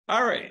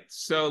All right,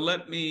 so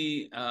let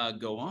me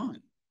go on.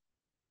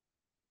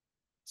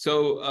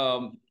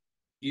 So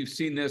you've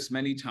seen this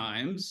many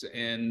times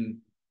in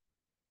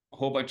a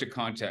whole bunch of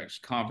contexts,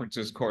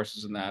 conferences,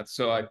 courses, and that.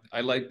 So I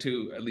like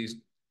to, at least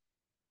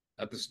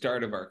at the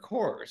start of our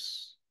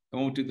course, I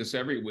won't do this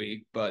every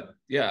week, but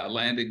yeah,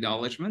 land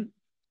acknowledgement.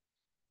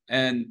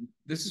 And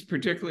this is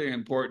particularly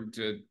important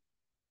to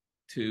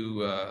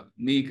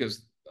me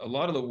because a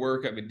lot of the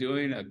work I've been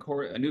doing, a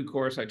new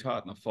course I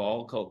taught in the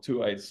fall called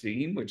Two-Eyed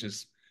Seeing, which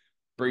is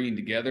bringing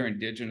together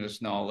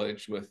indigenous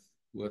knowledge with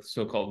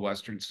so-called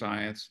Western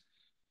science.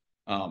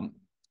 Um,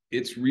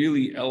 it's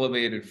really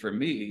elevated for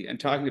me, and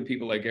talking to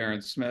people like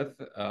Aaron Smith,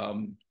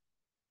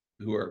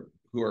 who are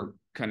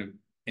kind of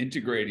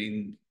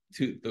integrating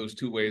those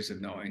two ways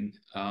of knowing.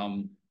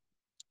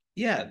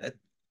 Yeah,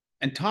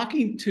 and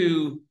talking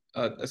to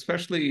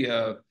especially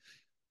a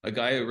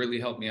guy who really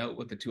helped me out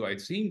with the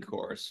Two-Eyed Seeing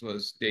course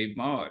was Dave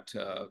Mott,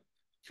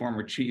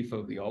 former chief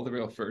of the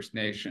Alderville First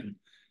Nation.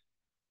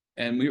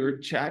 And we were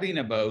chatting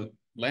about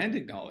land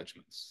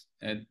acknowledgements.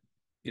 And,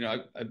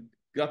 I've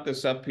got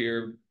this up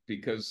here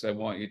because I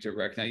want you to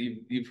recognize,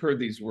 you've heard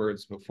these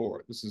words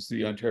before. This is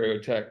the Ontario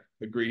Tech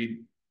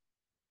Agreed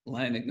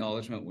Land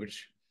Acknowledgement,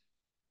 which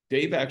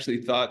Dave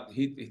actually thought,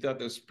 he thought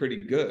this was pretty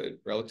good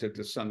relative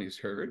to some he's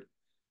heard.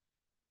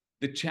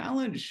 The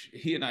challenge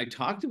he and I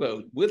talked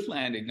about with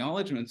land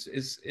acknowledgements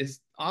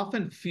is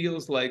often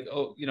feels like,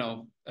 oh,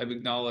 I've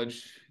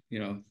acknowledged,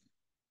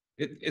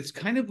 it's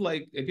kind of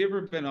like, have you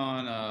ever been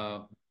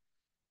on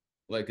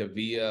like a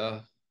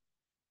Via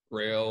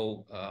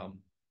rail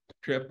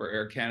trip or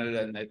Air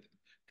Canada, and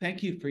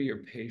thank you for your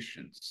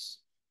patience,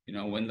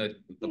 when the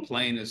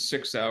plane is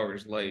 6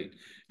 hours late.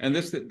 And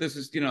this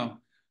is,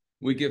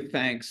 we give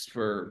thanks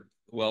for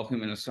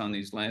welcoming us on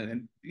these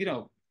lands.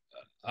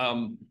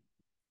 And,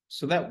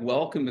 so that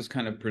welcome is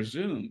kind of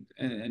presumed.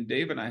 And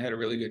Dave and I had a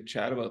really good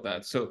chat about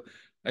that. So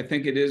I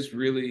think it is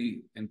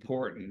really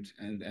important.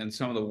 And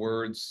some of the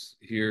words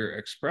here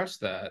express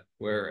that,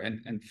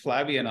 and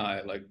Flavia and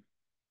I, like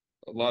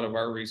a lot of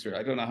our research,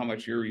 I don't know how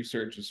much your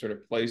research is sort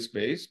of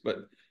place-based,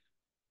 but,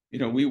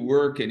 we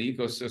work in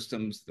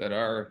ecosystems that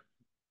are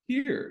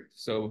here,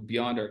 so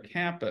beyond our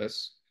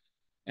campus,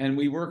 and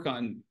we work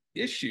on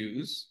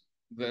issues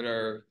that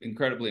are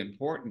incredibly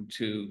important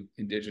to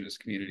Indigenous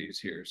communities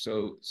here.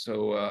 So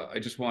I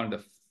just wanted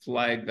to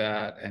flag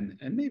that and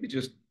maybe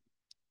just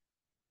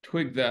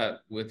twig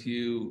that with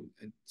you.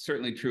 It's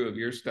certainly true of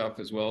your stuff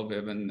as well,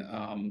 Vivian,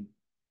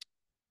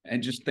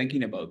 and just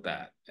thinking about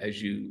that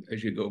as you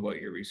go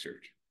about your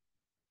research.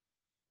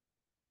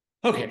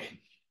 Okay,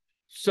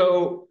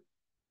 so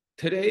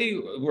today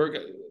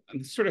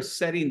I'm sort of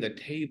setting the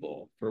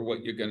table for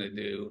what you're going to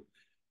do.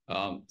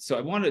 So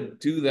I want to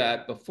do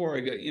that before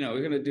I get, we're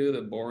going to do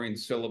the boring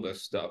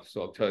syllabus stuff.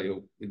 So I'll tell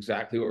you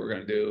exactly what we're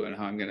going to do and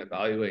how I'm going to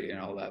evaluate and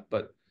all that.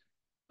 But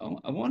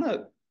I want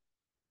to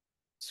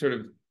sort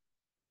of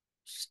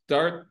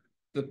start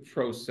the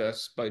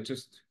process by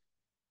just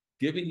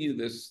giving you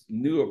this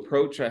new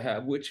approach I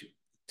have, which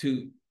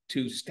to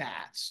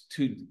stats,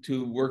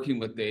 to working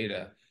with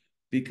data,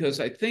 because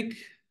I think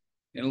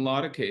in a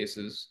lot of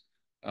cases,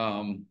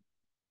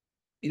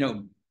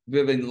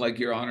 Vivian, like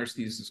your honors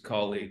thesis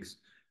colleagues,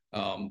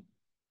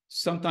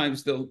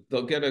 sometimes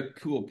they'll get a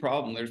cool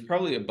problem. There's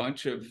probably a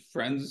bunch of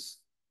friends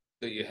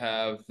that you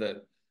have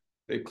that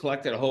they've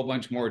collected a whole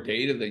bunch more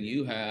data than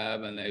you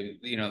have, and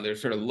they're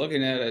sort of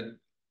looking at it,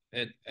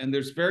 and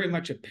there's very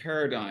much a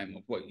paradigm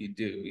of what you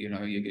do.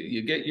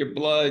 You get your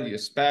blood, you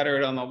spatter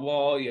it on the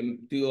wall, you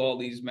do all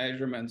these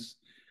measurements,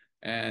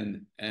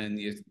 and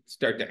you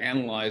start to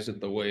analyze it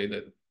the way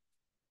that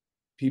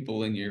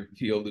people in your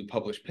field who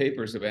publish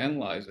papers have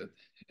analyzed it.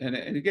 And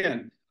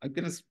again, I'm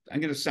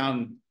gonna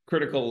sound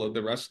critical of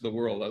the rest of the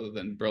world, other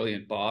than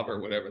brilliant Bob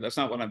or whatever. That's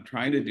not what I'm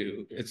trying to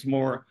do. It's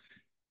more,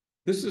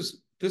 this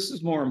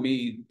is more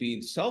me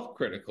being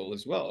self-critical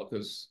as well,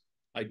 because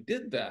I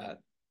did that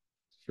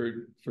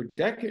for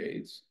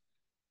decades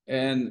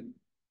and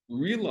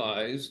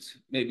realized,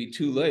 maybe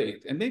too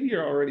late, and maybe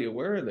you're already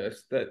aware of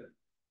this, that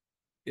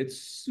it's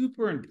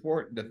super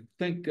important to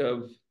think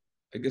of,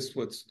 I guess,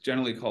 what's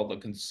generally called the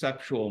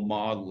conceptual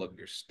model of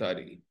your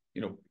study.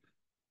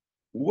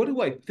 What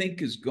do I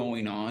think is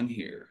going on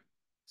here?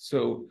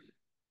 So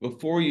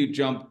before you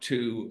jump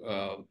to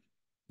I'm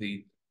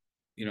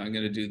going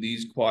to do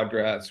these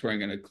quadrats where I'm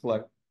going to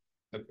collect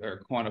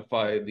or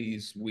quantify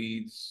these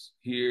weeds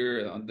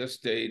here on this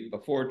date,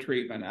 before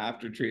treatment,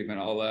 after treatment,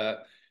 all that.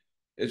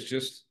 It's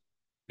just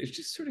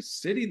sort of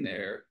sitting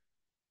there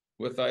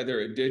with either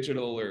a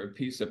digital or a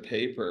piece of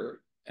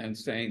paper and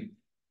saying,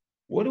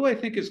 what do I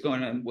think is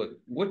going on?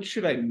 What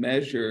should I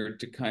measure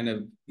to kind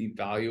of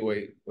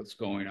evaluate what's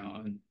going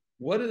on?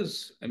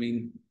 What's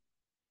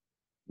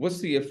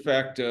the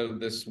effect of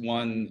this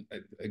one,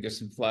 I guess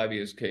in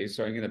Flavia's case,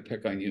 so I'm going to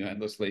pick on you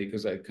endlessly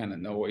because I kind of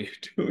know what you're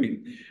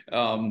doing.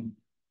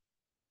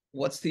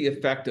 What's the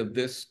effect of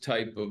this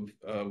type of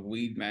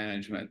weed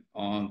management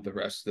on the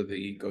rest of the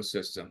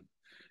ecosystem?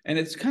 And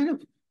it's kind of,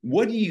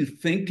 what do you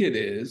think it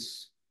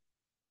is?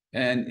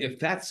 And if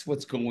that's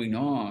what's going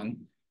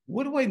on,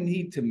 what do I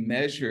need to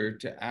measure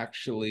to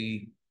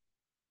actually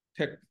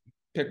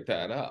pick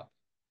that up?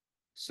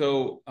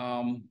 So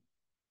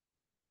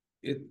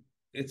it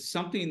it's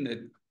something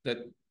that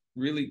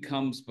really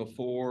comes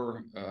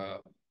before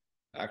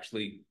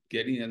actually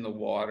getting in the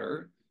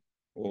water,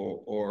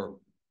 or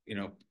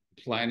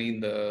planning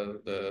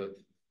the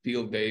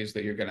field days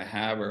that you're going to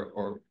have,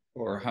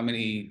 or how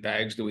many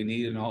bags do we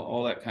need, and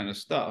all that kind of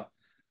stuff.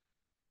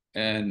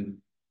 And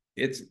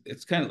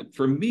it's kind of,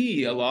 for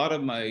me, a lot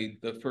of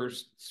the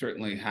first,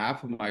 certainly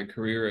half of my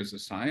career as a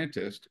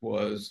scientist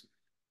was,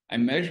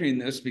 I'm measuring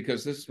this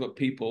because this is what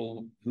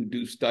people who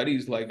do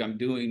studies like I'm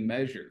doing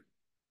measure.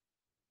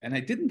 And I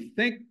didn't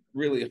think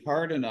really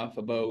hard enough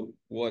about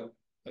what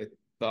I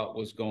thought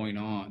was going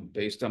on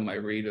based on my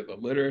read of the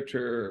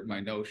literature, or my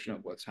notion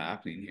of what's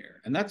happening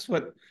here. And that's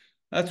what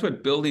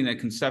building a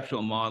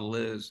conceptual model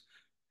is.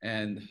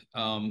 And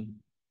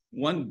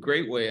one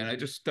great way, and I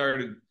just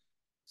started,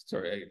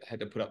 sorry, I had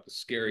to put up a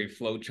scary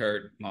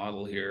flowchart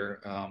model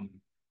here,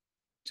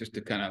 just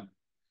to kind of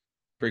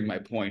bring my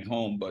point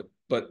home.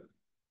 But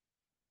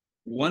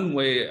one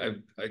way I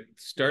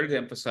started to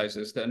emphasize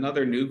this, that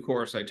another new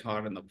course I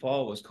taught in the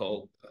fall was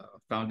called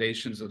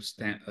Foundations of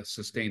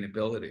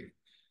Sustainability.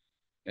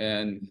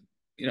 And,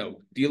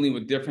 dealing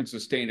with different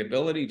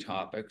sustainability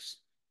topics,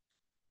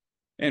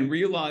 and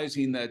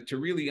realizing that to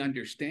really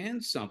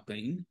understand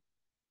something,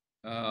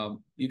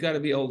 you got to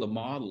be able to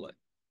model it.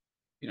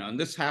 And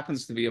this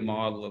happens to be a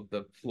model of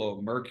the flow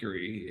of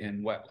mercury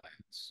in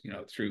wetlands,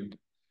 through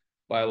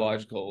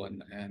biological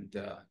and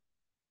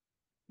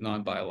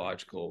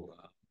non-biological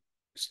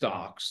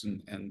stocks,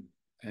 and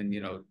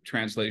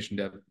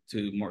translation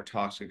to more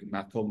toxic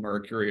methyl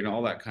mercury and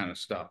all that kind of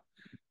stuff.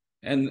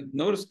 And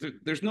notice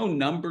that there's no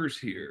numbers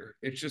here.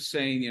 It's just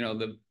saying,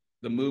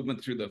 the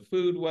movement through the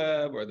food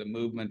web, or the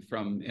movement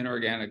from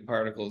inorganic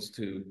particles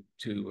to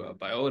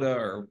biota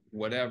or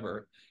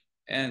whatever.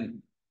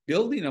 And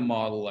building a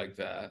model like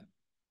that,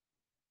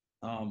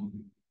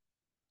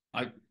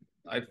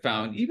 I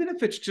found, even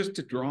if it's just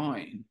a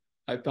drawing,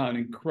 I found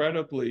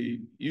incredibly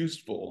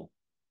useful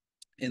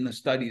in the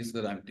studies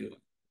that I'm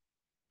doing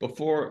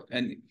before.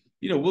 And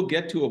we'll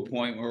get to a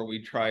point where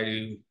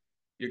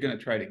you're going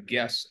to try to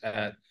guess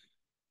at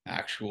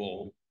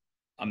actual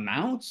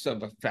amounts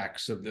of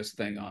effects of this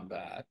thing on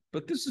that.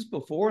 But this is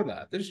before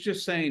that. This is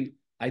just saying,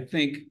 I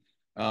think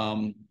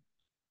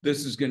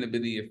this is going to be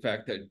the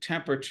effect that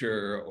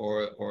temperature,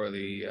 or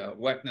the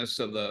wetness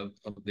of the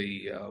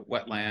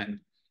wetland,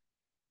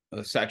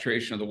 the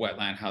saturation of the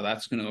wetland, how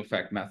that's going to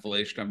affect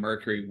methylation of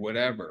mercury,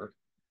 whatever.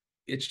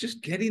 It's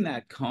just getting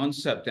that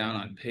concept down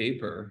on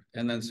paper,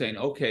 and then saying,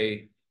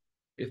 okay,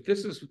 if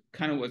this is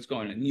kind of what's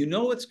going on,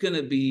 it's going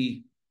to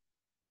be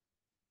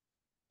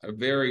a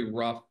very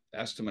rough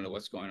estimate of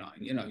what's going on.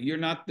 You're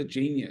not the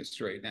genius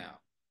right now.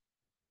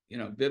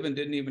 Vivin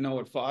didn't even know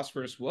what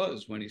phosphorus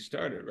was when he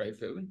started, right,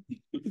 Vivin?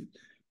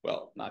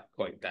 Well, not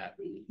quite that,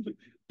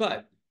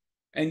 but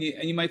and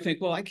you might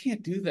think, well, I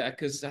can't do that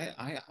because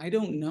I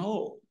don't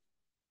know.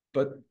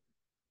 But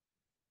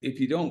if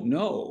you don't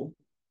know,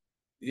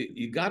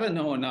 you got to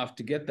know enough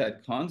to get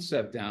that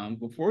concept down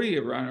before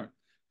you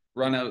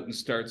run out and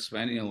start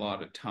spending a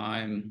lot of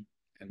time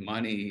and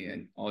money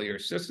and all your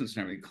assistants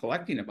and everything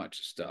collecting a bunch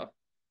of stuff.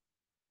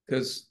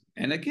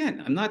 And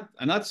again, I'm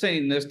not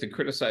saying this to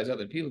criticize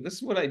other people. This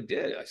is what I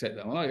did. I said,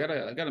 well, I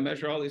gotta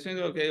measure all these things.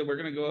 Okay, we're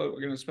gonna go out.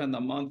 We're gonna spend the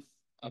month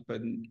up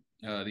in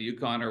the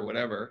Yukon or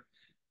whatever,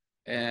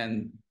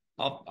 and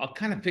I'll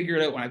kind of figure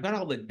it out when I've got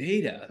all the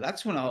data.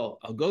 That's when I'll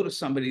go to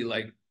somebody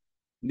like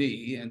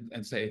me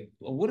and say,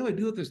 well, what do I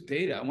do with this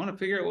data? I want to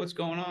figure out what's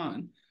going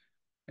on.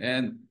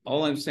 And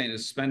all I'm saying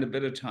is spend a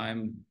bit of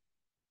time,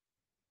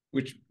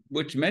 which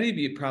many of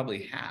you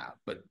probably have,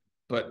 but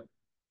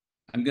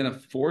I'm going to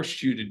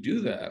force you to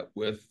do that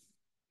with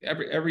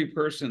every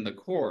person in the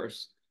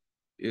course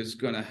is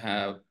going to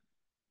have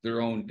their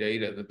own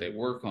data that they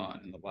work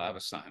on in the lab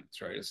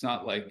assignments, right? It's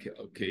not like,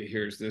 okay,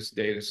 here's this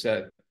data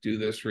set, do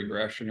this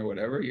regression or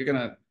whatever.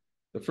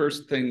 The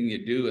first thing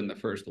you do in the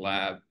first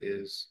lab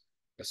is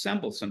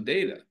assemble some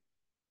data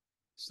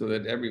so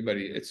that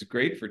it's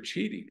great for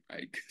cheating,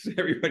 right? Because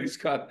everybody's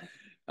got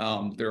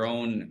their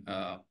own,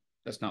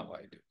 that's not why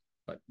I do,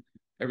 but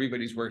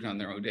everybody's working on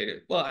their own data.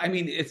 Well, I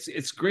mean,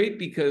 it's great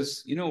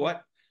because, you know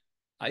what?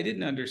 I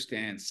didn't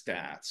understand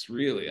stats,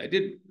 really. I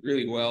did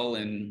really well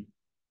in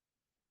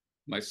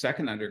my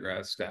second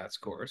undergrad stats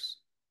course,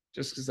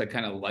 just because I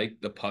kind of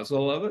liked the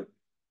puzzle of it.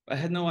 I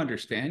had no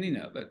understanding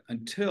of it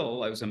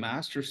until I was a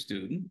master's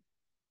student,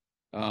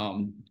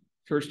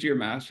 first year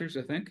master's,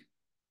 I think.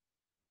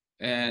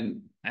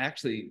 And I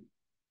actually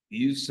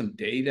used some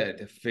data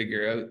to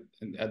figure out,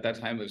 and at that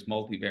time it was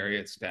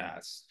multivariate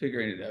stats,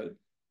 figuring it out.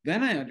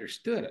 Then I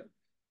understood it.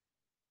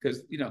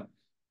 Because,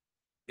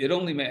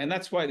 and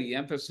that's why the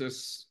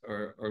emphasis,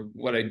 or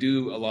what I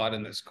do a lot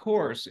in this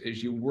course,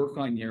 is you work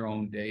on your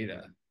own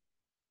data.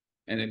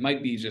 And it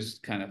might be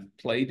just kind of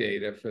play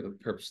data for the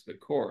purpose of the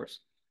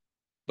course,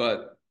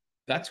 but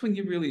that's when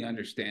you really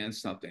understand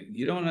something.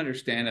 You don't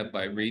understand it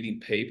by reading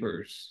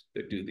papers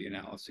that do the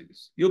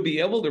analyses. You'll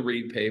be able to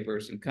read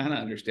papers and kind of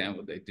understand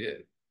what they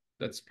did.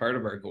 That's part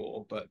of our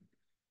goal. But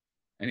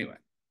anyway,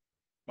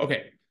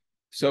 okay.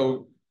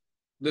 So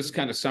this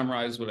kind of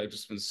summarizes what I've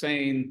just been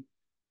saying.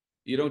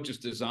 You don't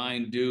just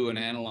design, do, and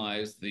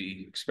analyze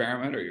the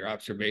experiment or your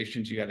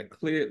observations. You got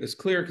this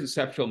clear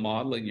conceptual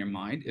model in your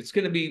mind. It's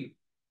going to be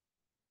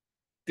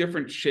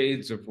different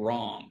shades of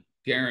wrong,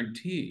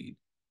 guaranteed.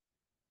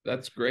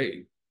 That's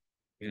great.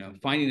 You know,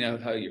 finding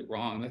out how you're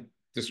wrong, that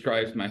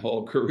describes my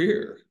whole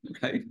career,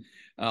 right?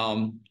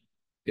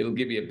 It'll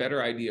give you a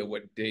better idea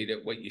what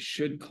data, what you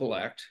should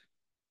collect,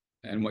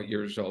 and what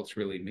your results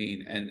really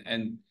mean.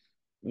 And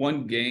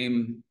one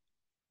game,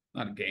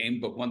 not a game,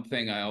 but one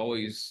thing I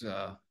always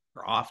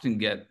or often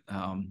get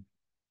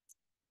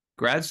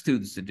grad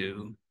students to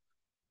do,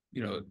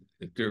 you know,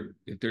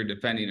 if they're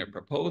defending a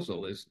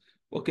proposal, is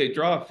okay,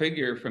 draw a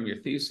figure from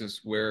your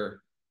thesis where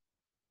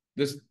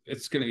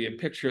it's going to be a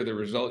picture of the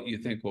result you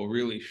think will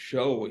really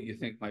show what you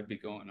think might be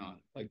going on,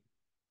 like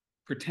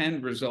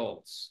pretend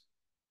results.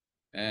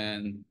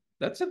 And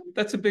that's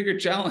a bigger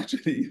challenge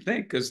than you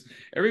think, because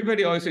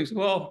everybody always thinks,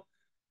 well,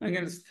 I'm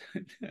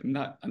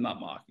not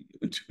mocking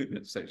you doing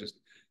this.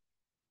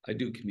 I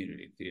do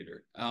community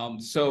theater.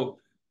 So,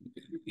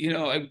 you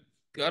know, I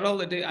got all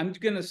the data. I'm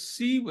going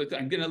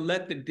to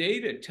let the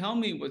data tell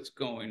me what's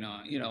going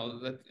on, you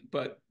know,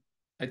 but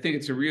I think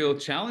it's a real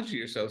challenge to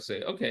yourself.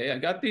 Say, okay, I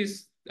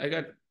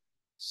got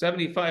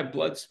 75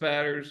 blood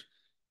spatters.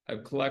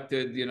 I've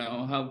collected, you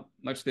know, how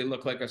much they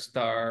look like a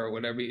star or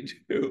whatever you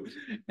do.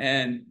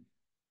 And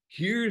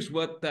here's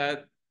what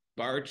that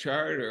bar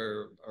chart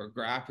or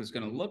graph is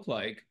going to look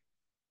like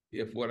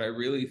if what I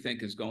really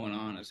think is going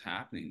on is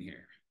happening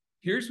here.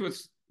 Here's what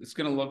it's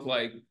going to look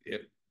like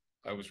if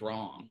I was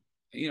wrong.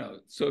 You know,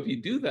 so if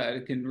you do that,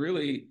 it can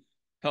really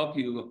help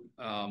you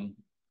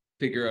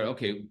figure out,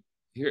 okay,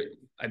 here,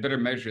 I better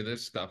measure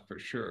this stuff for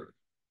sure.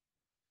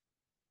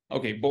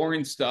 Okay,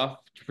 boring stuff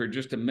for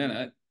just a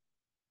minute.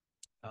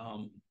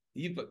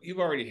 You've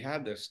already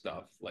had this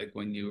stuff, like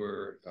when you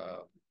were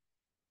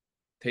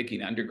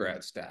taking undergrad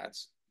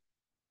stats.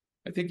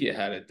 I think you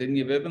had it, didn't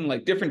you, Vivian?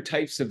 Like different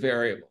types of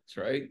variables,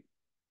 right?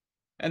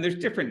 And there's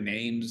different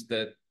names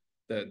that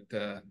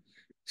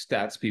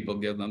stats people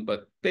give them,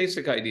 but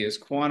basic idea is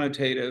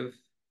quantitative,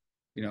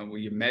 you know, where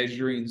you're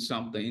measuring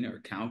something or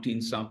counting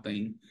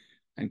something,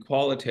 and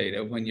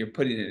qualitative when you're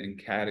putting it in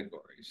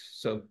categories.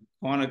 So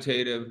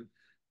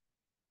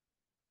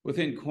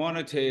within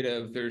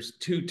quantitative, there's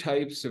two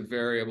types of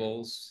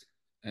variables.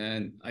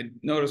 And I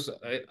notice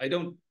I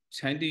don't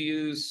tend to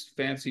use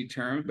fancy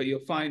terms, but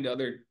you'll find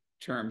other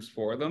terms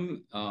for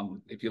them.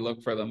 If you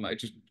look for them, I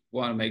just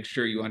want to make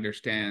sure you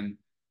understand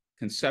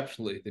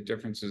conceptually the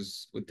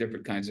differences with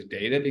different kinds of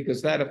data,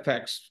 because that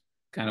affects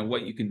kind of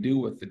what you can do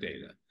with the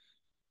data.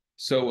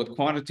 So with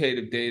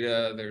quantitative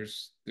data,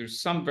 there's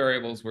some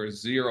variables where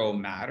zero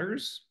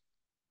matters.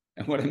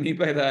 And what I mean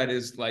by that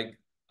is like,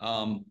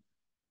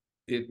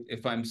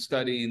 if I'm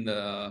studying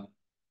the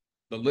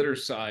litter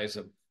size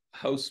of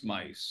house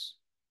mice,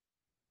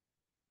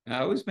 and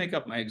I always make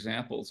up my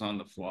examples on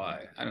the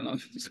fly. I don't know,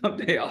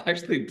 someday I'll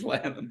actually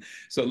plan them.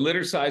 So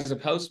litter size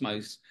of house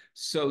mice.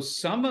 So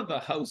some of the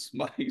house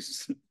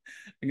mice,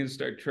 I'm going to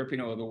start tripping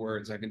over the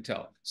words, I can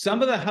tell.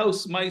 Some of the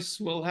house mice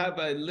will have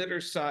a litter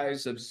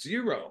size of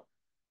 0.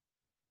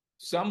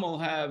 Some will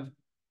have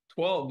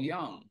 12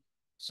 young.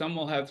 Some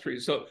will have 3.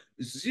 So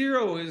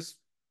 0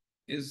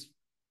 is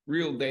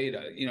real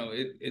data. You know,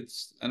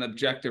 it's an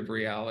objective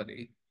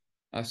reality.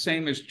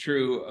 Same is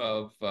true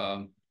of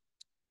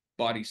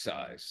body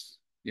size.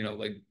 You know,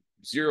 like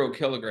 0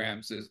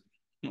 kilograms is.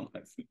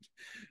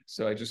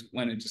 So I just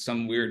went into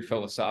some weird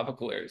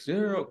philosophical area.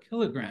 0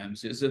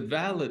 kilograms is a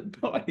valid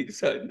body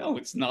size. No,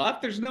 it's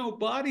not. There's no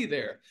body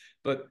there.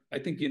 But I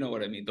think you know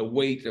what I mean. The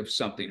weight of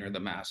something or the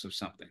mass of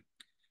something.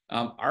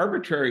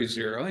 Arbitrary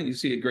 0, and you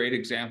see a great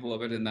example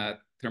of it in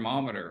that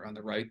thermometer on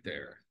the right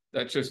there.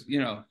 That's just,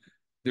 you know,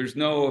 there's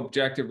no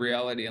objective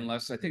reality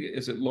unless, I think,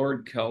 is it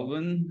Lord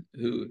Kelvin,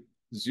 who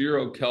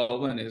 0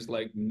 Kelvin is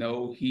like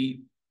no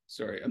heat.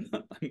 Sorry, I'm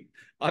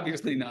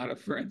obviously not a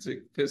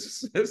forensic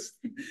physicist.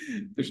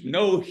 There's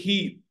no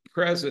heat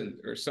present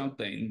or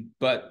something,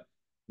 but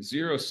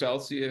 0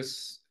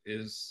 Celsius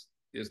is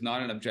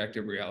not an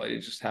objective reality.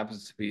 It just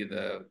happens to be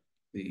the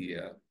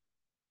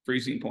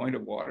freezing point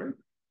of water.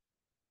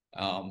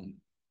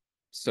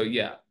 So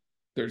yeah,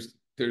 there's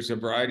a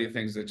variety of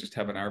things that just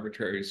have an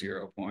arbitrary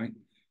 0 point.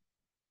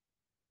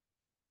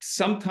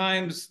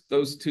 Sometimes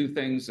those two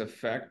things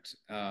affect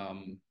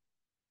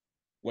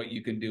what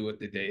you can do with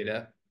the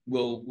data.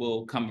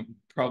 We'll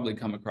probably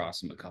come across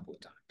them a couple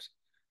of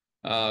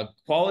times.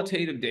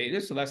 Qualitative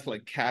data, so that's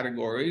like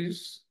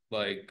categories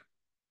like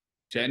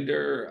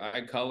gender,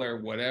 eye color,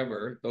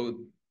 whatever,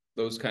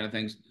 those kind of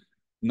things.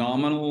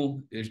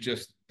 Nominal is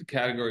just the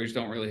categories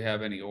don't really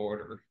have any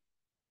order.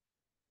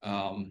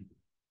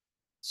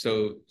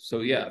 So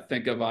yeah,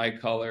 think of eye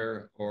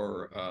color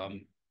or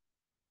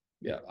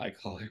eye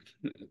color.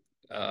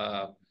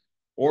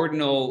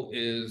 Ordinal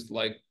is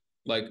like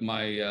like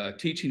my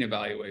teaching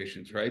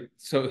evaluations, right?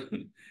 So,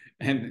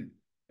 and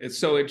it's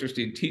so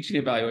interesting. Teaching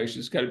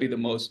evaluations got to be the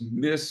most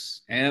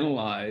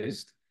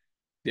misanalyzed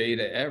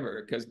data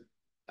ever, because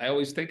I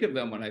always think of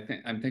them when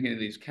I'm thinking of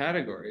these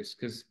categories,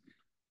 because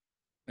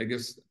I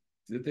guess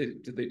did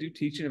they do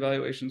teaching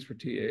evaluations for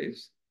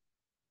TAs?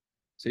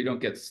 So you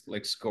don't get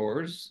like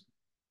scores.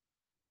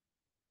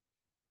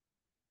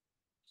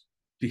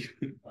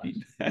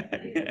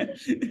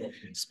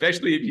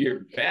 Especially if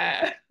you're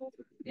bad.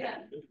 Yeah.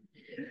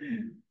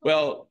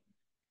 Well,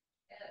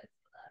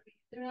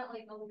 they're not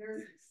like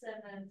over 7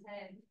 out of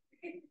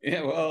 10.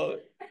 Yeah, well,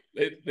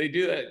 they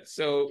do that.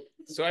 So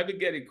I've been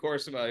getting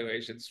course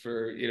evaluations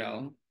for,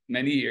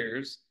 many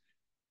years.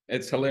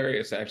 It's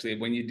hilarious actually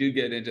when you do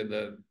get into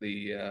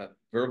the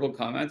verbal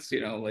comments,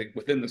 like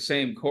within the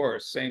same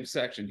course, same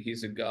section,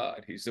 he's a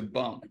god, he's a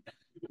bum.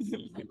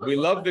 We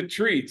love the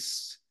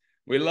treats.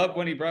 We love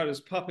when he brought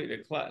his puppy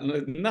to class.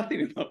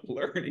 Nothing about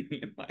learning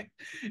in life.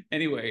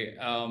 Anyway,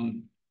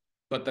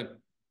 but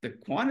the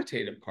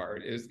quantitative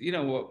part is,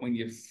 what when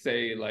you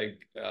say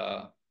like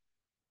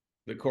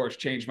the course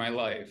changed my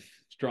life,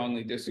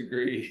 strongly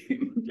disagree.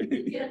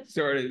 Yeah.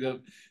 Sort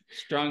of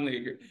strongly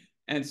agree.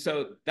 And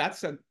so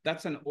that's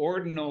an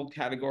ordinal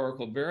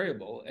categorical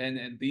variable.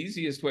 And the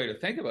easiest way to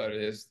think about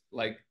it is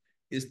like,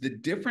 is the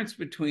difference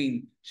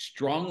between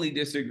strongly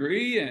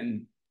disagree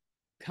and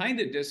kind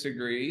of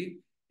disagree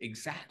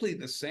exactly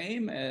the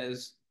same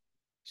as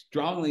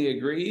strongly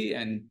agree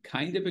and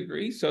kind of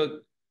agree?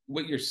 So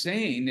what you're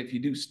saying, if you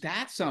do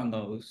stats on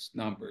those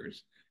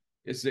numbers,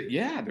 is that,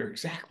 yeah, they're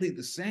exactly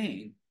the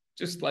same,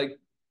 just like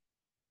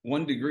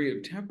 1 degree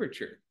of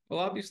temperature. Well,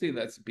 obviously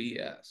that's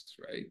BS,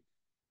 right?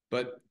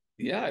 But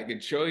yeah, I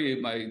could show you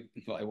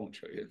well, I won't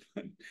show you,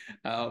 but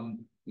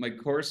my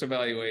course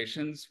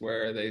evaluations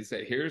where they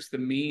say, here's the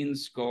mean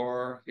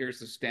score, here's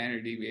the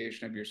standard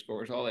deviation of your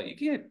scores, all that.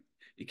 You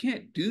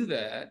can't do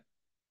that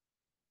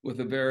with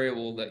a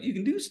variable that you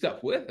can do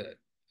stuff with it.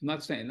 I'm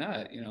not saying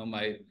that,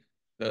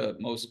 the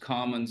most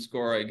common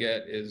score I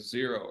get is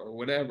 0 or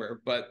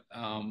whatever, but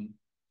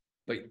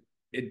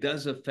it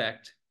does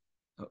affect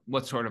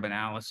what sort of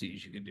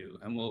analyses you can do,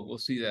 and we'll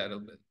see that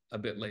a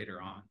bit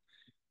later on.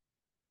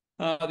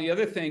 The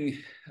other thing,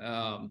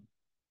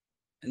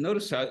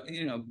 notice how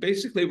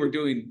basically we're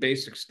doing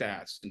basic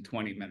stats in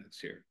 20 minutes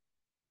here,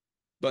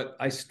 but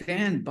I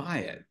stand by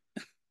it.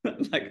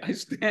 Like I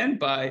stand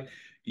by,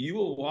 you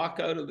will walk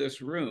out of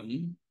this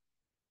room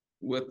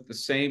with the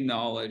same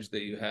knowledge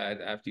that you had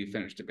after you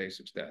finished a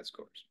basic stats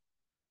course.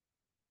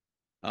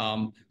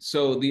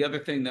 So the other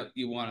thing that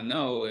you want to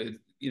know is,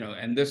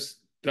 and this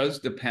does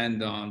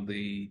depend on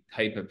the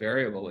type of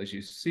variable, as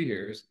you see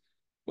here, is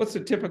what's the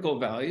typical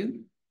value,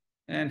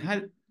 and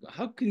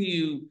how can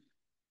you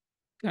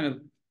kind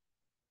of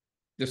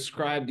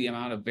describe the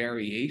amount of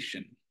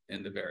variation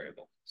in the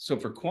variable? So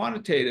for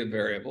quantitative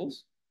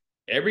variables,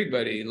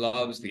 everybody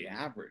loves the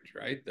average,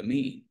 right? The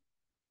mean.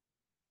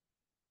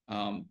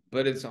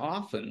 But it's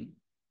often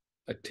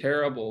a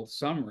terrible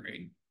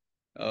summary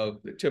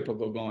of the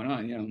typical going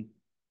on.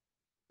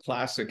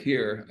 Classic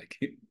here, like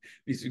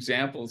these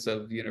examples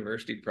of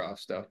university prof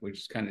stuff,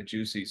 which is kind of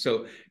juicy.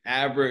 So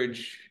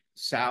average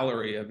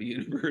salary of a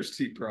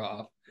university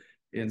prof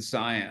in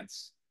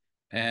science,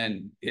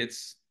 and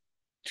it's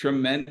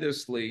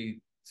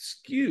tremendously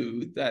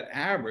skewed, that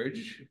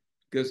average,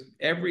 because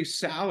every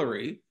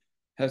salary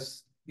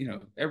has,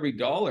 every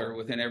dollar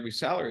within every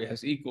salary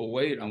has equal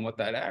weight on what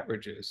that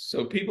average is.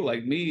 So people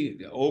like me,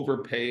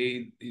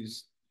 overpaid,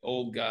 these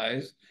old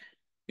guys,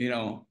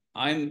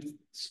 I'm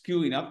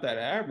skewing up that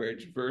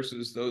average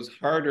versus those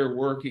harder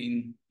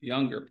working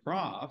younger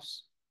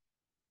profs.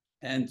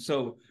 And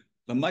so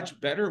the much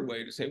better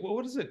way to say, well,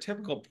 what does a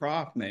typical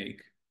prof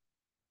make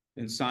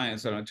in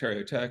science at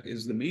Ontario Tech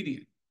is the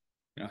median.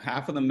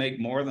 Half of them make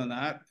more than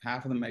that,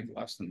 half of them make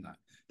less than that.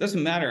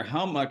 Doesn't matter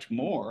how much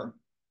more.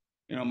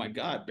 My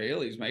God,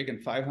 Bailey's making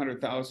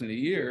 500,000 a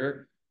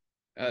year.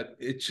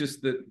 It's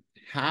just that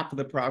half of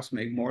the profs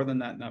make more than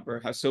that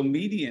number. So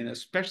median,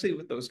 especially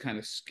with those kind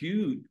of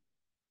skewed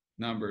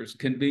numbers,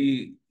 can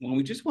be, when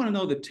we just want to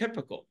know the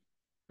typical,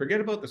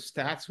 forget about the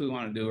stats we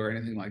want to do or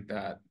anything like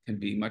that, can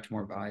be much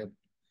more valuable.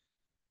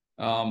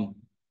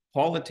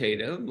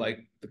 Qualitative,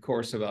 like the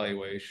course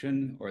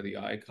evaluation or the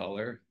eye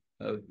color,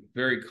 a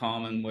very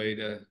common way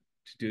to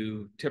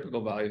do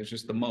typical value is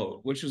just the mode,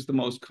 which is the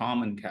most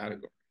common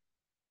category.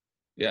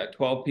 Yeah,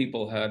 12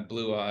 people had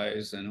blue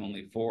eyes and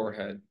only 4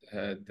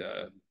 had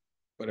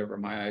whatever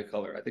my eye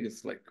color. I think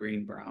it's like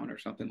green brown or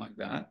something like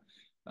that.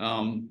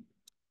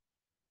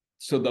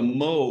 So the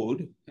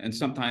mode, and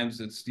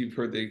sometimes you've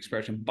heard the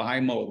expression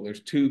bimodal,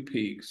 there's 2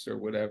 peaks or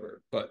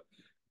whatever, but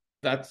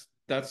that's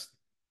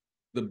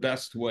the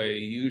best way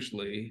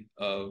usually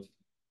of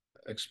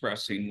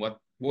expressing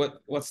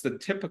what's the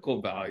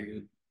typical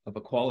value of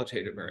a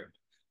qualitative variable.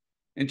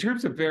 In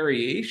terms of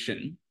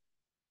variation,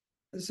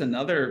 this is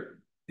another,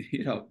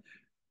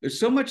 there's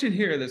so much in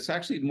here that's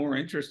actually more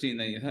interesting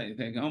than you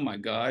think, oh my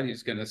God,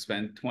 he's going to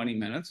spend 20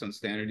 minutes on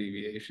standard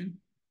deviation.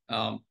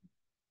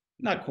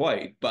 Not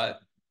quite, but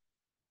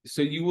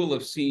so you will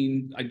have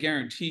seen, I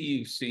guarantee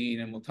you've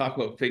seen, and we'll talk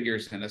about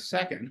figures in a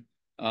second.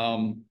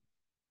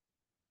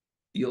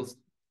 You'll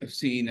have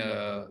seen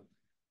a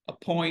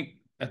point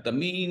at the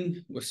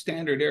mean with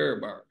standard error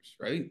bars,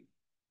 right?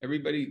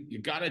 Everybody, you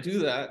got to do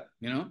that,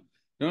 you know?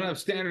 You don't have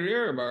standard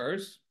error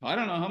bars. I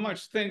don't know how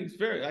much things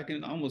vary. I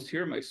can almost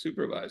hear my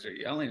supervisor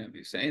yelling at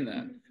me saying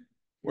that.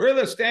 Where are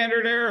the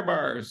standard error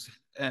bars?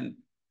 And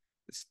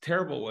it's a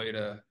terrible way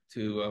to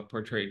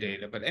portray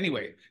data. But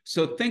anyway,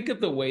 so think of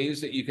the ways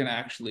that you can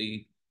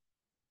actually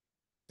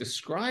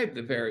describe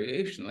the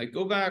variation. Like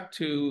go back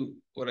to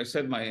what I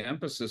said my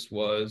emphasis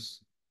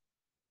was.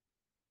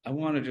 I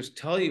want to just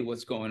tell you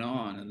what's going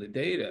on in the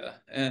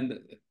data. And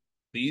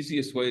the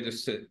easiest way to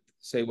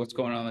say what's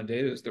going on in the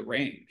data is the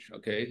range,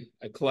 okay?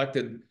 I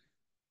collected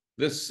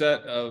this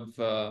set of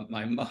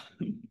my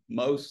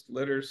most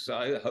litter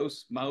size,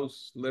 host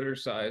mouse litter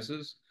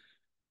sizes,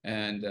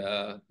 and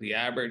the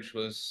average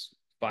was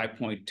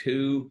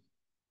 5.2.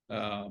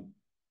 What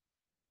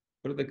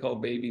do they call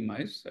baby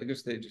mice? I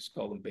guess they just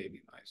call them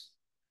baby mice.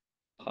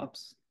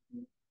 Pups?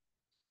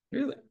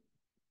 Really?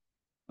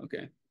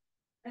 Okay.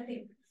 I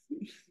think.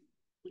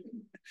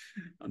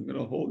 I'm going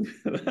to hold you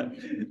to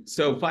that.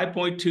 So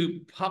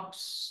 5.2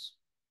 pups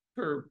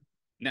per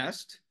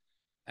nest.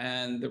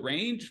 And the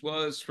range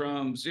was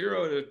from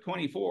 0 to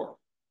 24.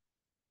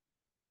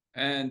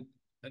 And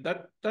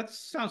that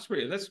sounds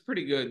that's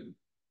pretty good.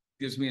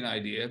 Gives me an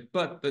idea.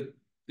 But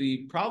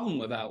the problem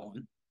with that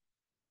one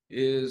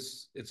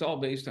is it's all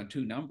based on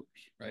two numbers,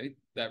 right?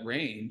 That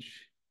range,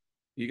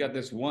 you got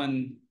this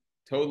one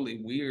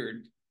totally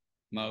weird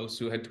mouse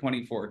who had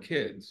 24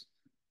 kids,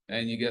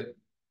 and you get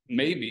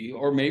maybe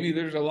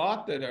there's a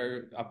lot that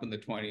are up in the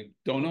 20.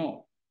 Don't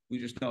know. We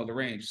just know the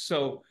range.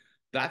 So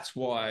that's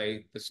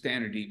why the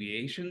standard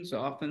deviations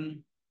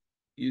often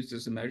used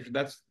as a measure.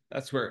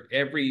 That's where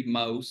every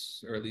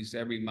mouse, or at least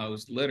every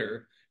mouse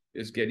litter,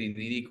 is getting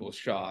an equal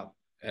shot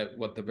at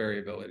what the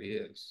variability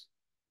is.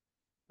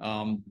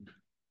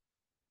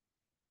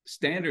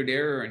 Standard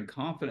error and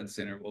confidence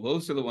interval,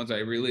 those are the ones I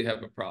really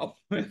have a problem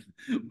with,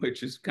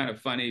 which is kind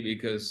of funny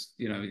because,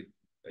 you know,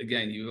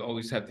 again, you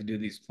always have to do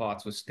these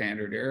plots with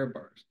standard error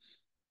bars.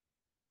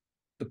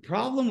 The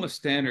problem with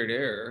standard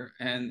error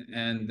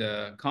and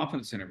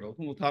confidence intervals,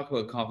 and we'll talk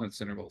about confidence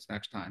intervals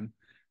next time,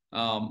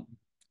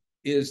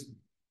 is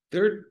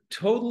they're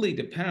totally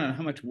dependent on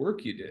how much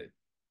work you did,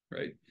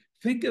 right?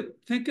 Think of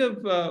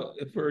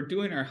if we're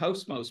doing our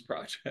house mouse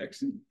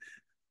projects.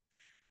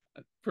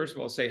 First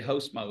of all, say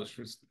house mouse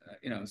for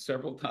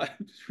several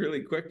times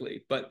really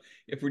quickly. But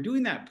if we're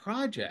doing that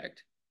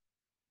project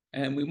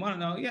and we want to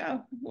know, yeah,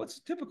 what's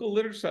a typical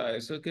litter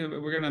size? Okay,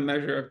 we're going to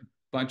measure a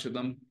bunch of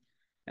them,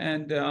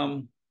 and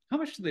how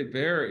much do they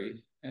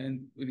vary?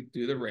 And we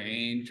do the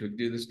range, we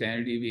do the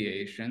standard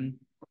deviation.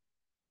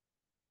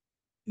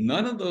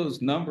 None of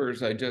those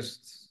numbers I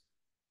just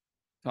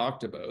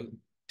talked about,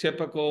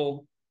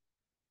 typical,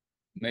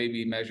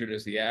 maybe measured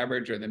as the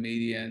average or the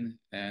median,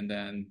 and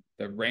then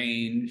the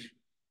range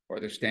or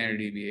the standard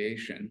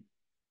deviation,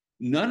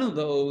 none of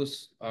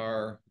those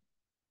are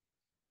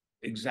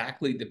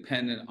exactly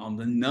dependent on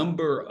the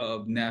number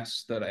of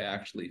nests that I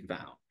actually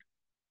found,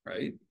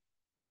 right?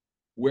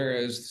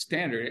 Whereas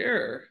standard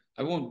error,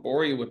 I won't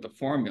bore you with the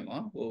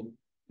formula. We'll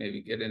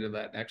maybe get into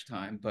that next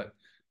time, but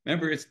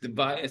remember, it's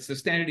the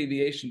standard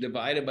deviation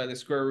divided by the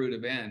square root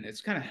of n.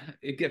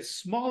 It gets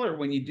smaller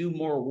when you do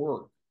more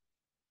work.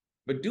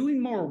 But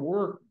doing more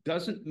work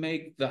doesn't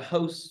make the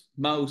house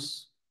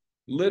mouse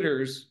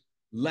litters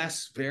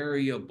less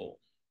variable,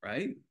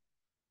 right?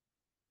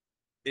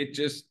 It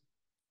just,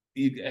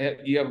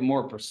 you have a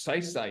more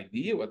precise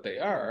idea what they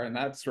are, and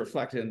that's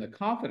reflected in the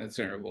confidence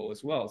interval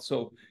as well.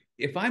 So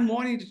if I'm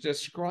wanting to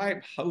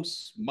describe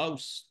house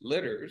mouse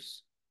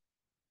litters,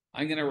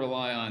 I'm going to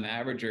rely on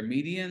average or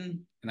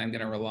median, and I'm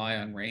going to rely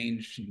on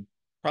range,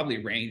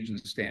 probably range and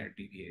standard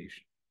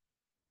deviation.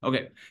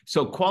 Okay,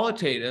 so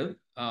qualitative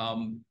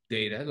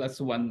data, that's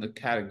the one, the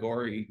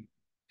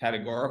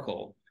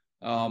categorical.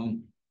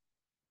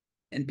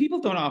 And people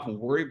don't often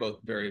worry about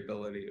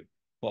variability of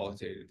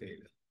qualitative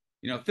data.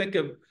 You know, think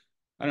of,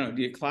 I don't know,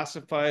 do you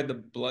classify the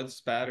blood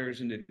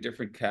spatters into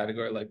different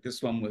categories? Like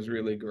this one was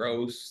really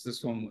gross,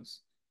 this one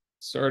was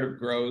sort of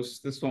gross,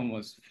 this one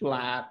was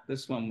flat,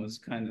 this one was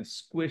kind of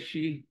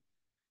squishy.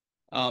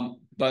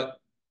 But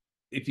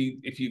if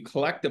you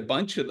collect a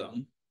bunch of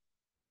them,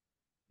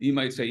 you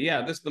might say,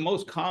 yeah, the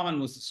most common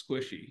was the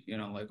squishy, you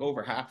know, like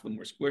over half of them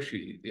were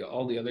squishy.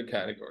 All the other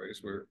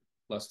categories were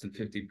less than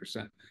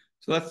 50%.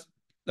 So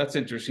that's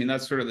interesting.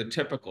 That's sort of the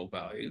typical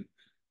value.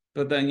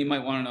 But then you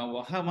might want to know,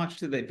 well, how much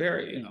did they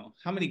vary? You know,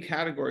 how many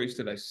categories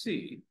did I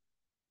see?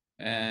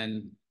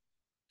 And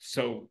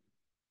so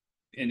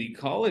in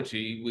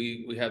ecology,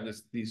 we have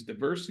these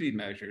diversity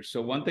measures.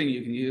 So one thing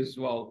you can use,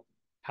 well,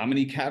 how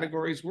many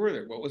categories were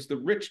there? What was the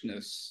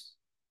richness?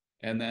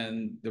 And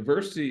then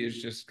diversity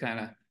is just kind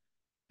of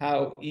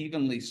how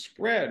evenly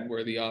spread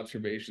were the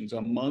observations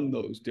among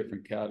those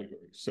different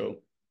categories.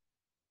 So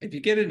if you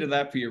get into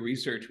that for your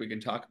research, we can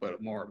talk about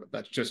it more,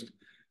 but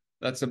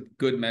that's a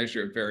good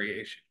measure of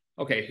variation.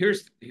 okay,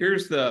 here's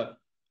the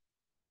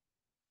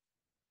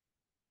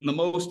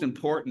most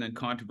important and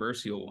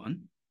controversial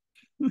one.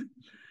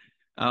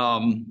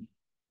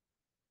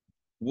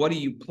 What do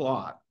you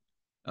plot?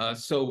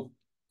 So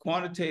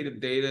quantitative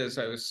data, as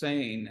I was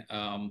saying,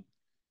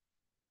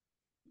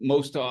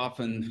 most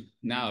often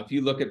now, if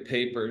you look at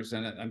papers,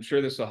 and I'm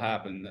sure this will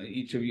happen,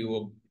 each of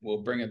you will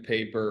bring a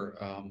paper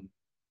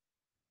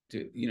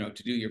to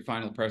do your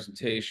final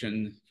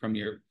presentation from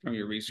your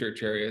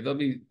research area. There'll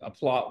be a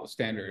plot with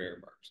standard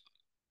error bars,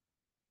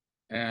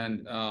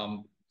 and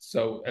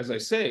so as I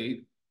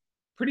say,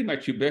 pretty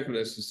much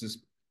ubiquitous is this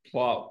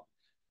plot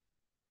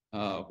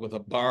with a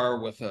bar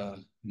with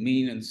a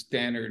mean and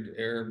standard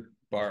error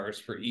bars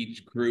for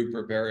each group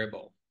or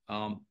variable.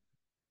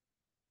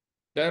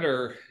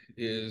 Better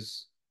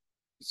is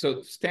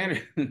so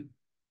standard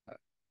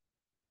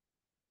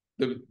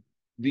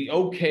the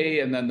okay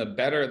and then the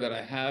better that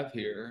I have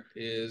here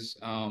is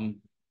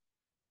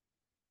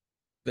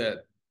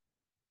that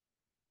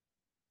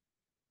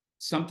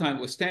sometimes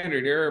with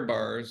standard error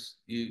bars,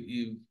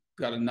 you've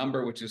got a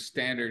number which is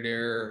standard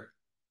error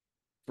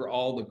for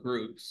all the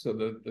groups. So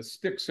the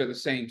sticks are the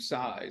same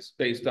size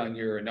based on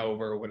your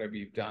ANOVA or whatever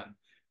you've done.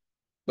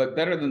 But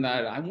better than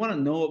that, I want to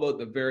know about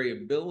the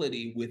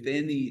variability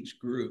within each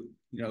group.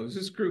 Is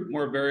this group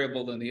more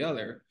variable than the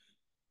other?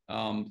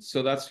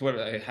 So that's what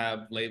I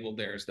have labeled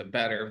there as the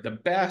better. The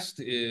best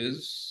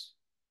is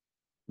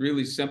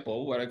really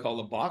simple, what I call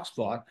a box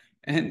plot.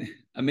 And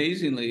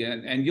amazingly,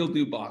 and you'll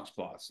do box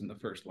plots in the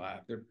first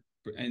lab,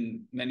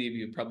 and many of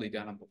you have probably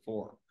done them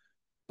before.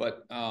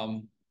 But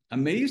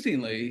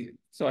amazingly,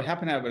 so I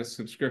happen to have a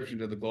subscription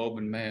to the Globe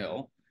and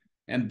Mail,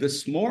 and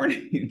this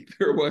morning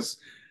there was,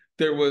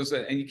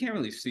 and you can't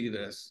really see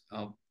this.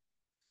 I'll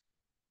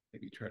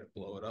maybe try to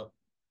blow it up.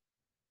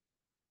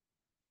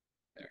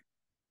 There,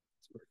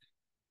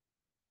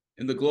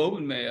 in the Globe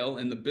and Mail,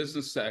 in the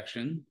business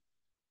section,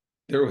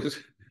 there was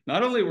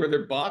not only were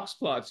there box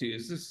plots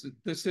used.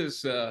 This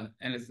is and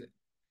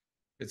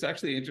it's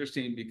actually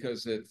interesting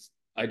because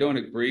I don't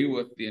agree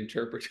with the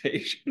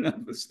interpretation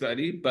of the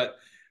study, but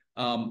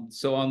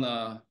so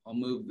I'll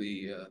move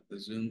the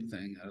Zoom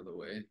thing out of the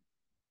way.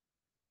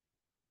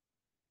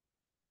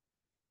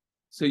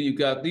 So you've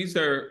got, these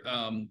are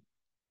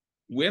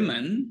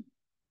women,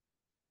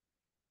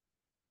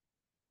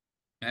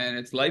 and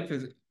it's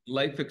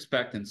life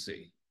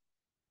expectancy,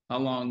 how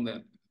long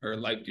or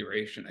life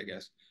duration, I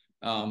guess,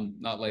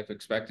 not life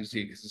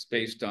expectancy because it's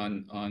based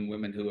on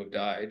women who have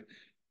died,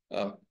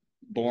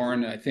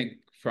 born I think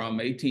from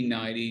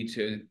 1890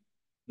 to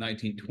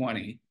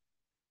 1920,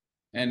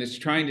 and it's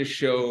trying to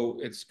show,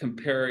 it's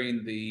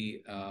comparing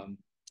the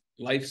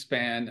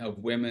lifespan of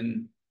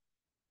women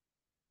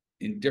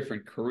in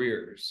different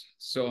careers.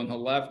 So on the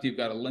left, you've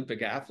got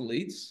Olympic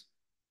athletes.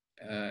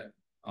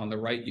 On the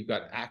right, you've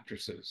got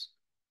actresses.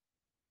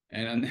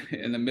 And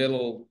in the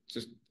middle,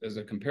 just as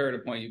a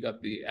comparative point, you've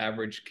got the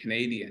average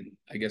Canadian,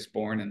 I guess,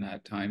 born in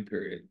that time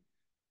period.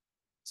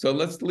 So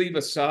let's leave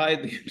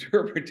aside the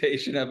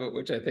interpretation of it,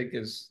 which I think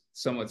is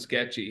somewhat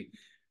sketchy.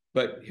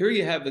 But here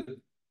you have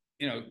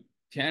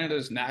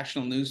Canada's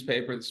national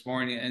newspaper this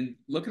morning, and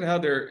look at how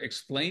they're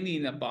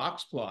explaining a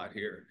box plot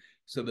here.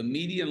 So the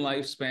median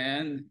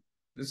lifespan,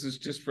 this is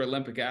just for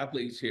Olympic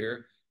athletes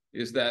here,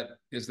 is that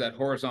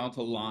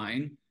horizontal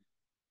line.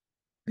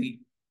 The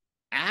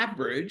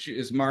average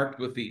is marked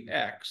with the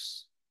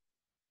X.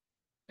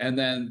 And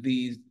then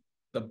the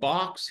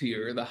box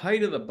here, the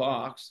height of the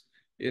box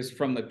is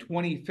from the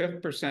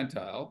 25th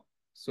percentile.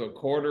 So a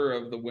quarter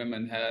of the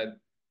women had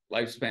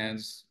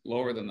lifespans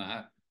lower than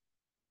that,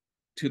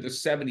 to the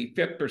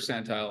 75th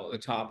percentile at the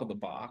top of the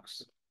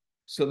box.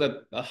 So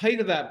that the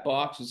height of that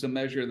box is a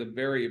measure of the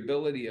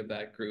variability of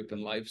that group in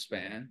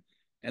lifespan.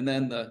 And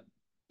then the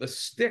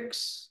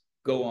sticks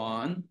go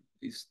on,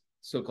 these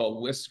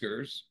so-called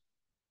whiskers.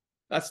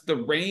 That's the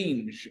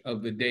range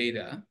of the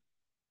data,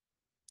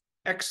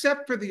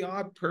 except for the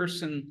odd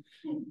person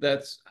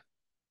that's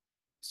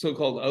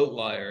so-called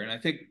outlier. And I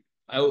think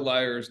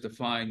outlier is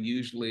defined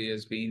usually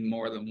as being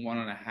more than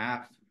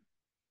 1.5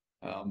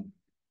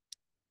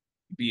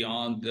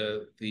 beyond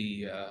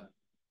the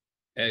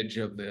edge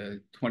of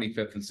the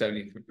 25th and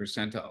 75th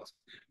percentiles.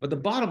 But the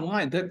bottom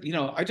line, that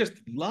I just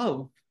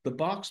love the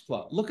box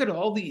plot. Look at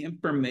all the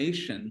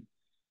information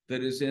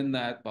that is in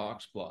that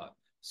box plot.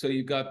 So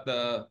you've got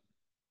the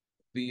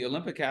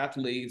Olympic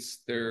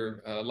athletes,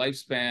 their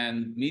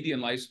median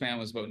lifespan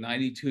was about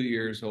 92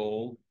 years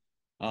old.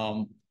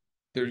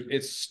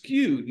 It's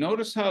skewed.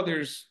 Notice how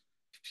there's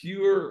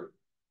fewer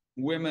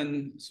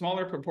women,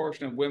 smaller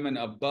proportion of women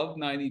above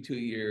 92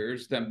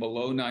 years than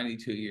below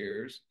 92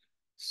 years.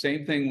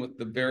 Same thing with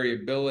the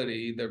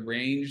variability, the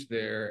range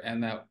there,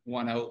 and that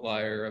one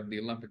outlier of the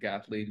Olympic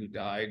athlete who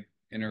died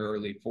in her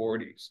early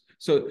 40s.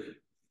 So,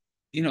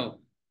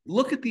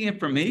 look at the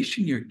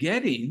information you're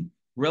getting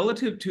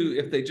relative to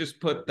if they just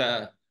put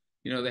they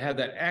had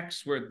that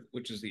X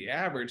which is the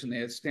average, and they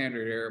had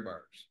standard error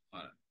bars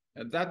on it.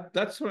 And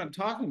that's what I'm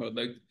talking about.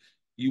 Like,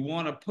 you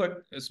want to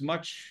put as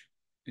much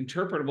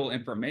interpretable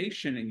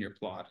information in your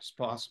plot as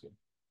possible.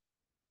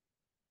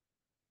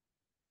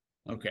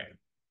 Okay.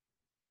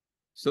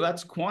 So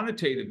that's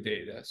quantitative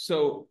data.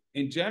 So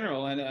in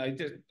general, and I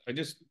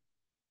just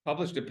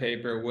published a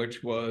paper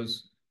which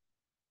was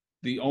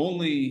the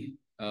only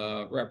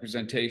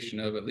representation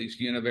of at least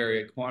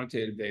univariate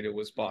quantitative data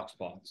was box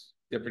plots,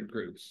 different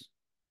groups.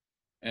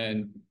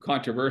 And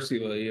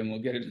controversially, and we'll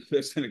get into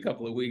this in a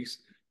couple of weeks,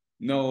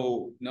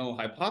 no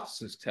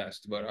hypothesis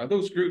test. But are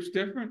those groups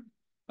different?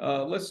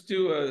 Let's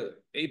do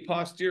a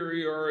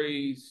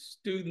posteriori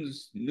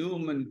students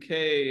Newman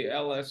K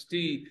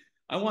LSD.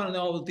 I want to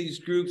know if these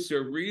groups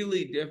are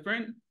really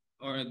different,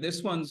 or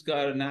this one's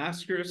got an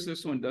asterisk,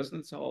 this one doesn't.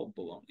 It's all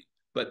baloney.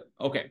 But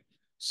okay,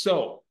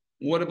 so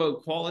what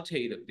about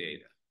qualitative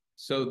data?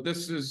 So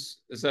this is,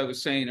 as I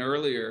was saying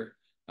earlier,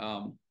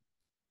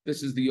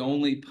 this is the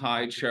only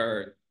pie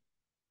chart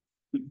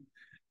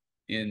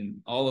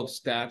in all of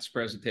stats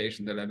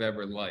presentation that I've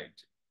ever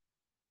liked.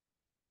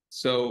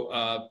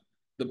 So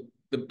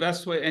the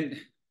best way, and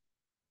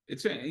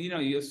it's, you know,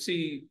 you'll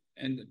see,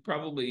 and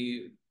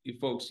probably you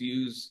folks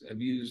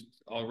have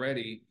used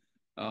already,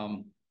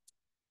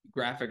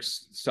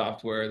 graphics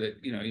software that,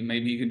 you know,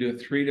 maybe you can do a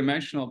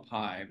three-dimensional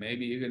pie,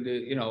 maybe you can do,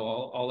 you know,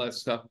 all that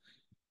stuff.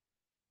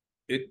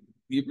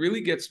 It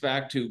really gets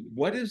back to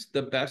what is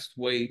the best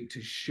way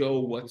to show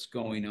what's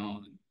going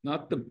on,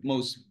 not the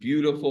most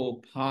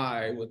beautiful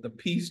pie with the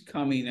piece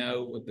coming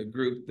out with the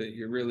group that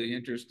you're really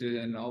interested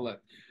in and all that.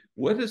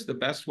 What is the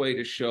best way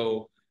to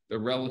show the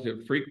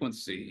relative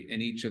frequency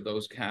in each of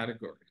those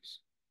categories?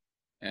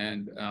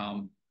 And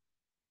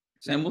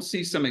we'll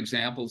see some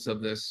examples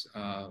of this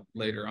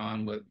later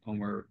on when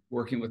we're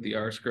working with the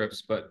R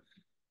scripts, but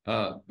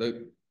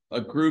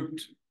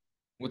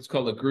what's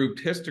called a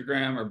grouped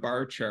histogram or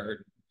bar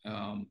chart.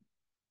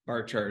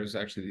 Bar chart is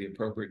actually the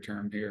appropriate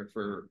term here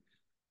for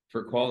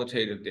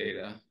qualitative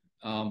data.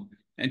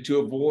 And to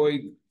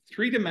avoid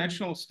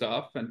three-dimensional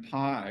stuff and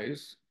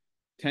pies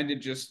tend to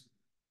just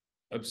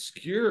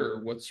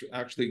obscure what's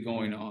actually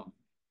going on.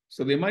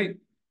 So they might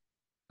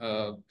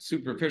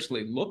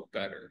superficially look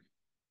better,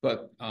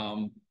 but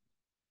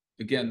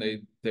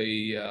again,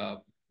 they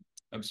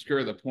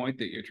obscure the point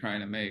that you're trying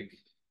to make.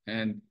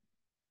 And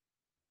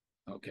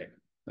okay,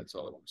 that's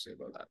all I want to say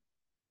about that.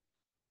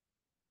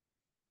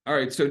 All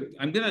right, so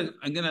I'm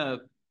gonna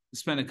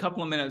spend a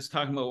couple of minutes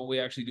talking about what we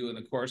actually do in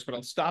the course, but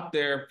I'll stop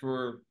there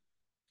for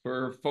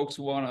folks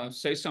who want to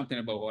say something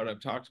about what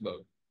I've talked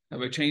about.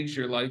 Have I changed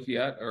your life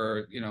yet,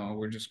 or, you know,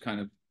 we're just kind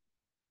of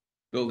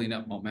building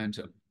up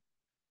momentum?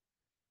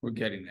 We're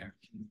getting there.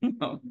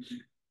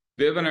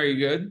 Vivian, are you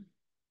good?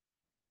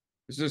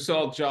 Is this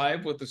all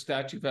jive with the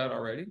stats you've had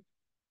already?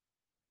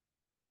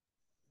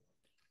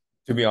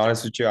 To be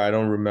honest with you, I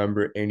don't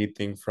remember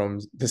anything from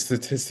the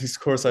statistics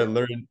course I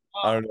learned,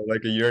 I don't know,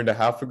 like a year and a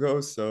half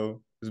ago. So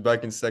it was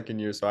back in second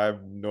year, so I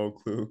have no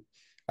clue.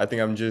 I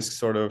think I'm just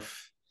sort of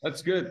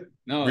That's good.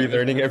 No,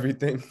 relearning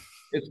everything.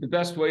 it's the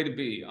best way to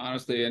be,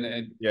 honestly.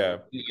 And Yeah.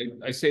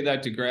 I say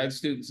that to grad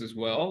students as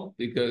well,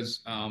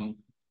 because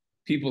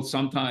people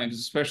sometimes,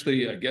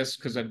 especially, I guess,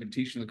 because I've been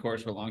teaching the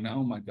course for a long now,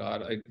 oh my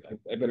God,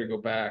 I better go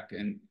back.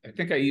 And I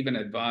think I even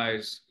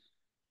advise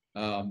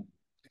a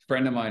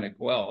friend of mine at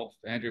Guelph,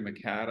 Andrew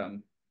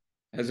McAdam,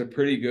 has a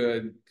pretty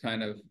good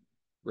kind of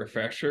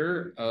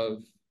refresher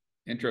of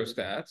intro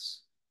stats.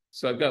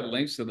 So I've got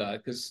links to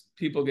that because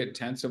people get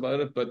tense about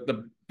it. But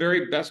the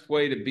very best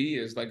way to be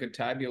is like a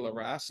tabula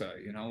rasa,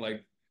 you know,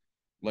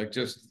 like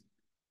just.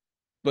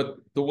 But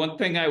the one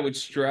thing I would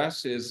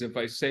stress is if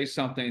I say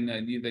something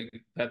that you think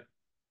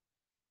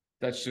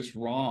that's just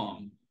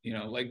wrong, you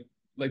know,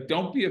 like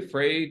don't be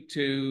afraid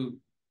to,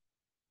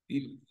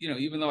 you know,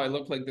 even though I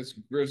look like this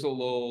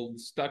grizzled old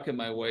stuck in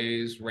my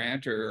ways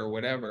ranter or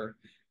whatever,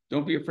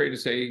 don't be afraid to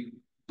say,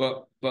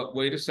 but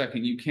wait a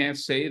second, you can't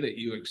say that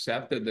you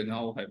accepted the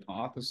null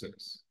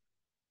hypothesis,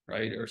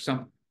 right? Or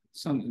some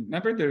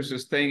remember there's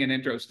this thing in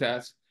intro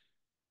stats,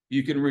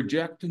 you can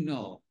reject the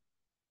null,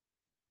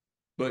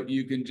 but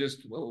you can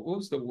just, what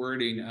was the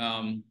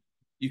wording?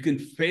 You can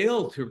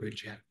fail to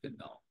reject the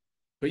null,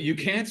 but you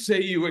can't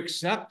say you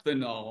accept the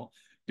null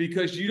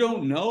because you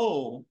don't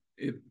know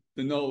if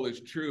the null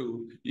is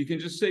true. You can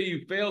just say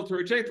you failed to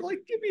reject it.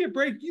 Like, give me a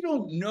break. You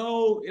don't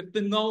know if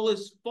the null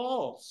is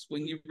false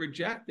when you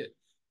reject it.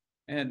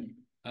 And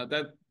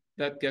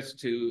that gets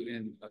to,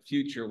 in a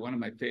future, one of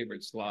my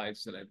favorite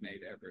slides that I've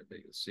made ever that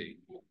you'll see.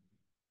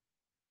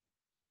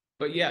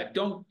 But yeah,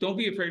 don't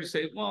be afraid to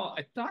say, well,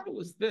 I thought it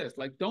was this.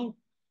 Like, don't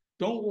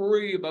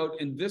worry about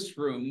in this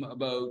room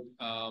about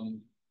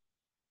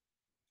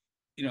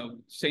you know,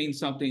 saying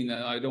something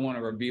that I don't want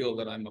to reveal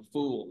that I'm a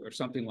fool or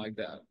something like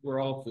that. We're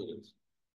all fools.